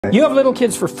You have little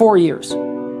kids for 4 years,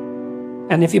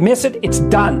 and if you miss it, it's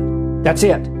done. That's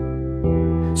it.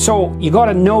 So you got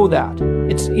to know that.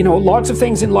 It's, you know, lots of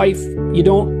things in life you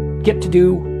don't get to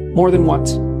do more than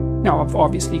once. Now,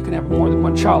 obviously you can have more than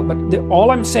one child, but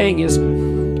all I'm saying is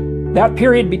that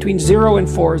period between 0 and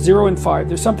 4, 0 and 5,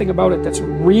 there's something about it that's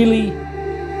really,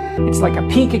 it's like a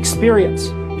peak experience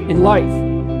in life.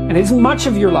 And it isn't much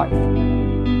of your life.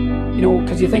 You know,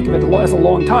 because you think of it as a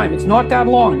long time. It's not that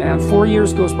long, man. 4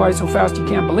 years goes by so fast you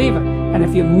can't believe it. And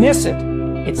if you miss it,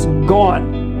 it's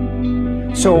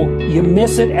gone. So you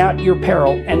miss it at your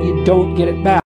peril and you don't get it back.